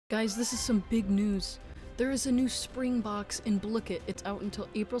Guys, this is some big news. There is a new spring box in Blooket. It's out until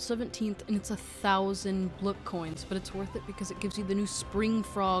April 17th and it's 1,000 Blook coins, but it's worth it because it gives you the new Spring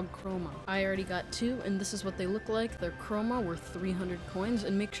Frog Chroma. I already got 2 and this is what they look like. They're Chroma, worth 300 coins,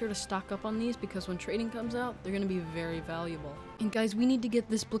 and make sure to stock up on these because when trading comes out, they're going to be very valuable. And guys, we need to get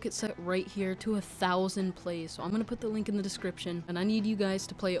this Blooket set right here to 1,000 plays, so I'm going to put the link in the description, and I need you guys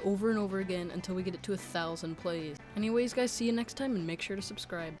to play it over and over again until we get it to 1,000 plays. Anyways guys, see you next time and make sure to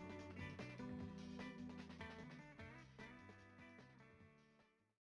subscribe.